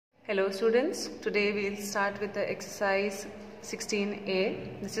Hello students, today we will start with the exercise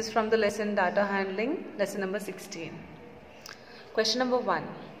 16a. This is from the lesson data handling, lesson number 16. Question number 1.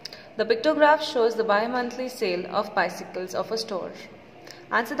 The pictograph shows the bi-monthly sale of bicycles of a store.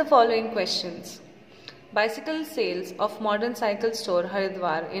 Answer the following questions. Bicycle sales of Modern Cycle Store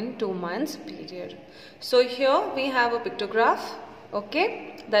Haridwar in 2 months period. So here we have a pictograph,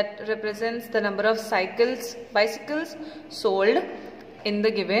 okay, that represents the number of bicycles sold in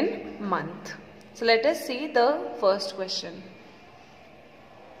the given month. So let us see the first question.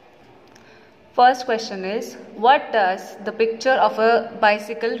 First question is, what does the picture of a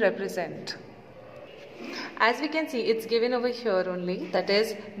bicycle represent? As we can see, it's given over here only. That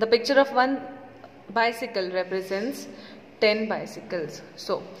is, the picture of one bicycle represents 10 bicycles.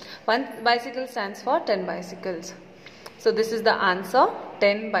 So, one bicycle stands for 10 bicycles. So, this is the answer,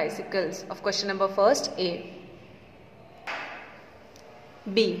 10 bicycles of question number first A.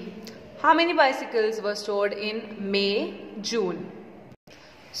 B. How many bicycles were stored in May, June?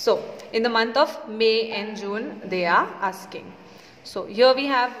 So, in the month of May and June, they are asking. So, here we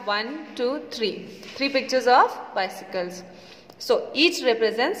have 1, 2, 3. 3 pictures of bicycles. So, each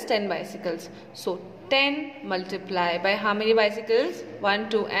represents 10 bicycles. So, 10 multiplied by how many bicycles? 1,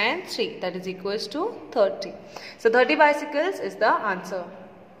 2 and 3. That is equals to 30. So, 30 bicycles is the answer.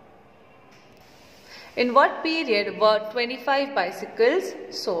 In what period were 25 bicycles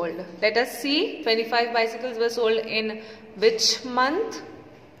sold? Let us see. 25 bicycles were sold in which month?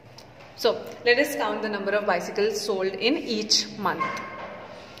 So, let us count the number of bicycles sold in each month.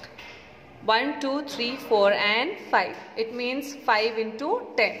 1, 2, 3, 4 and 5. It means 5 into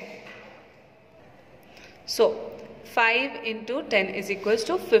 10. So, 5 into 10 is equals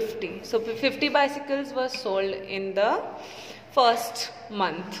to 50. So, 50 bicycles were sold in the first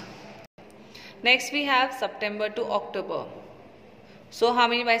month. Next we have September to October. So, how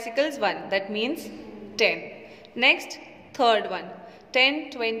many bicycles? 1. That means 10. Next, third one. 10,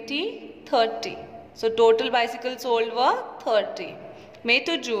 20, 30. So, total bicycles sold were 30. May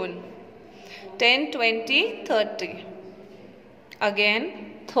to June. 10, 20, 30.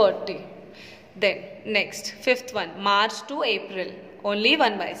 Again 30. Then next, fifth one, March to April. Only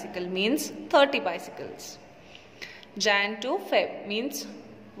one bicycle means 30 bicycles. Jan to Feb means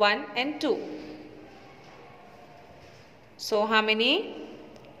 1 and 2. So how many?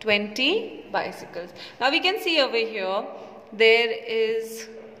 20 bicycles. Now we can see over here, there is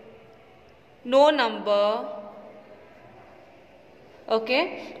no number.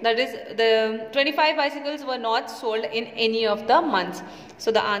 Okay, that is the 25 bicycles were not sold in any of the months.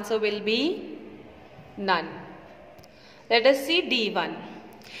 So the answer will be none. Let us see D1.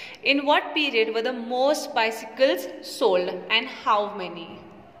 In what period were the most bicycles sold and how many?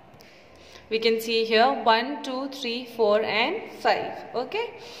 We can see here 1, 2, 3, 4 and 5.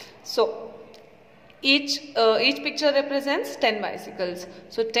 Okay. So each picture represents 10 bicycles.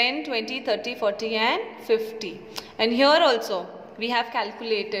 So 10, 20, 30, 40 and 50. And here also we have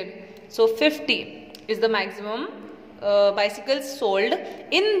calculated. So 50 is the maximum bicycles sold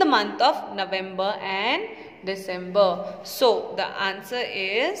in the month of November and December. So the answer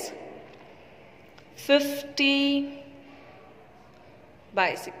is 50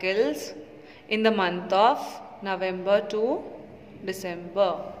 bicycles in the month of November to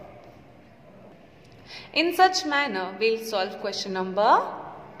December. In such manner, we'll solve question number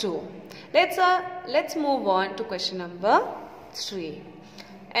 2. Let's move on to question number 3.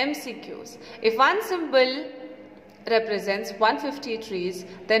 MCQs. If one symbol represents 150 trees,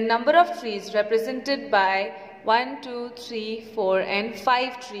 then number of trees represented by 1, 2, 3, 4 and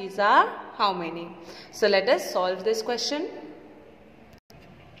 5 trees are how many? So let us solve this question.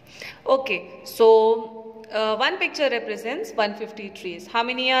 Okay, so one picture represents 150 trees. How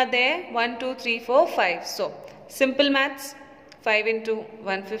many are there? 1, 2, 3, 4, 5. So simple maths. 5 into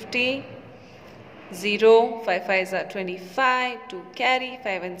 150. 0, 5 5s are 25, 2 carry,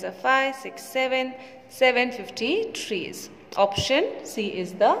 5 1s are 5, 6, 7, 750 trees. Option C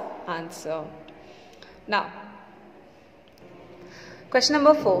is the answer. Now, question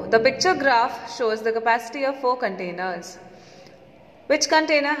number 4. The picture graph shows the capacity of 4 containers. Which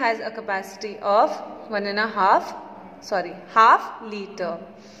container has a capacity of half liter?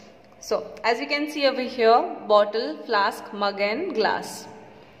 So, as you can see over here, bottle, flask, mug and glass.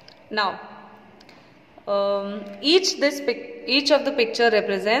 Now, each of the picture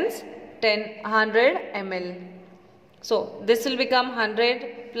represents 100 ml. So this will become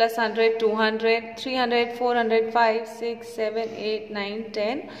 100 plus 100, 200, 300, 400, 5, 6, 7, 8, 9,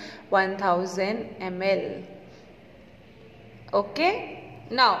 10, 1000 ml. Okay.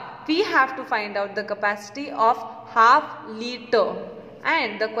 Now we have to find out the capacity of half liter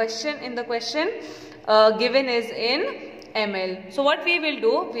and the question given is in ml. So what we will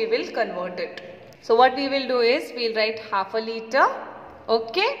do, we will convert it. So what we will do is, we'll write half a liter,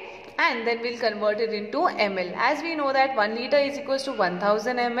 okay, and then we'll convert it into ml. As we know that 1 liter is equals to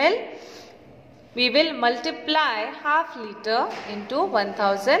 1000 ml, we will multiply half liter into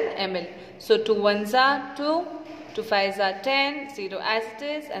 1000 ml. So 2 ones are 2, 2 5s are 10, 0 as it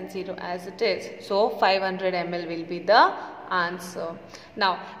is and 0 as it is. So 500 ml will be the answer.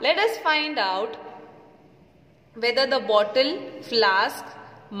 Now let us find out whether the bottle, flask,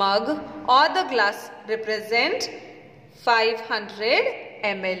 mug or the glass represent 500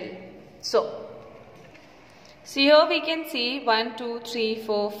 ml. So see, here we can see 1, 2, 3,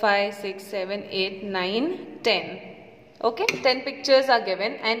 4, 5, 6, 7, 8, 9, 10. Okay, 10 pictures are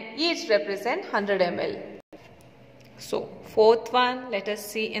given and each represent 100 ml. So fourth one, let us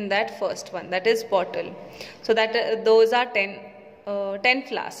see in that first one, that is bottle. So that those are 10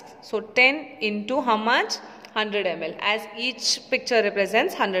 flasks. So 10 into how much? 100 ml, as each picture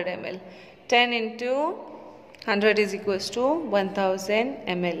represents 100 ml. 10 into 100 is equals to 1000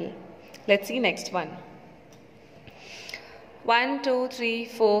 ml. Let's see next one. 1, 2, 3,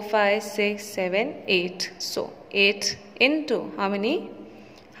 4, 5, 6, 7, 8. So 8 into how many?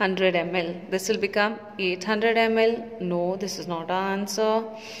 100 ml. This will become 800 ml. No, this is not our answer.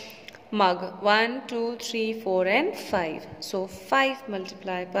 Mug 1, 2, 3, 4 and 5. So 5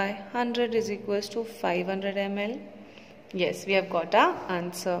 multiplied by 100 is equals to 500 ml. Yes, we have got our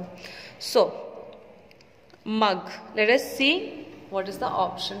answer. So mug. Let us see what is the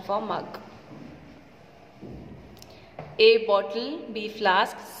option for mug. A bottle, B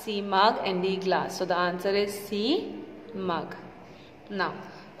flask, C mug and D glass. So the answer is C mug. Now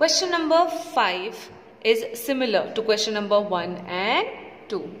question number 5 is similar to question number 1 and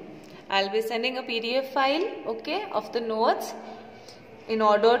 2. I'll be sending a PDF file, okay, of the notes in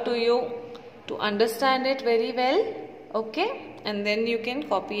order to you to understand it very well, okay, and then you can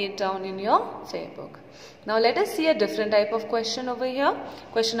copy it down in your fair book. Now let us see a different type of question over here.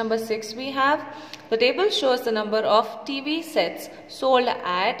 Question number 6 we have. The table shows the number of TV sets sold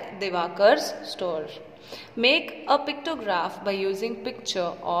at Divakar's store. Make a pictograph by using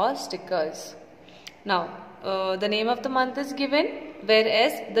picture or stickers. Now the name of the month is given,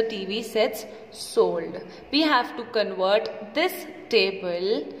 whereas the TV sets sold. We have to convert this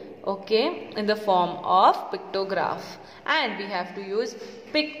table, okay, in the form of pictograph, and we have to use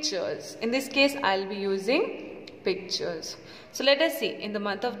pictures. In this case I'll be using pictures. So let us see, in the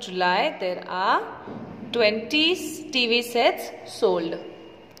month of July there are 20 TV sets sold.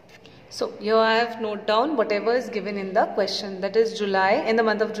 So here I have noted down whatever is given in the question, that is July. In the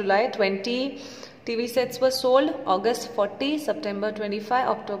month of July 20 TV sets were sold, August 40, September 25,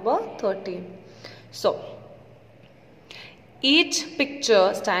 October 30. So each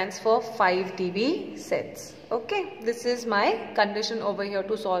picture stands for 5 TV sets. Okay, this is my condition over here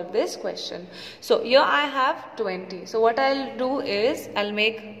to solve this question. So here I have 20. So what I'll do is, I'll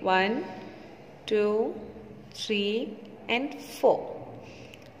make 1, 2, 3 and 4.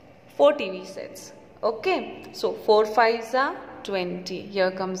 4 TV sets. Okay, so 4 5s are 20.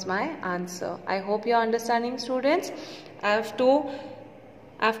 Here comes my answer. I hope you are understanding, students. I have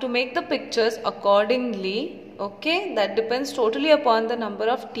to make the pictures accordingly. Okay, that depends totally upon the number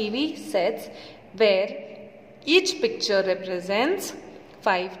of TV sets, where each picture represents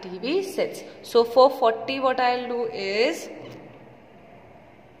 5 TV sets. So for 40 what I'll do is,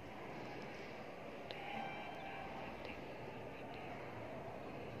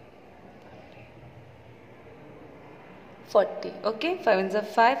 okay, 5 ones are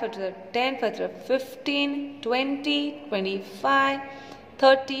 5, 5 are 10, 5 are 15, 20, 25,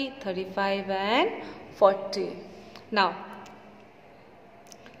 30, 35 and 40. Now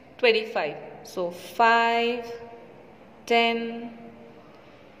 25. So 5, 10,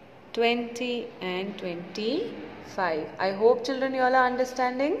 20 and 25. I hope children you all are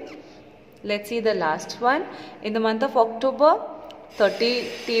understanding. Let's see the last one. In the month of October 30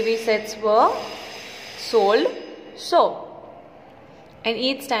 TV sets were sold. So, and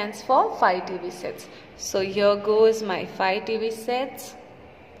each stands for 5 TV sets. So here goes my 5 TV sets,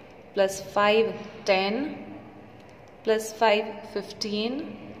 plus 5 10, plus 5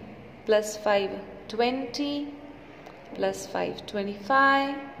 15, plus 5 20, plus 5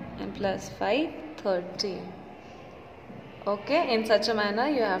 25 and plus 5 30. Okay, in such a manner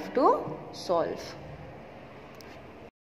you have to solve.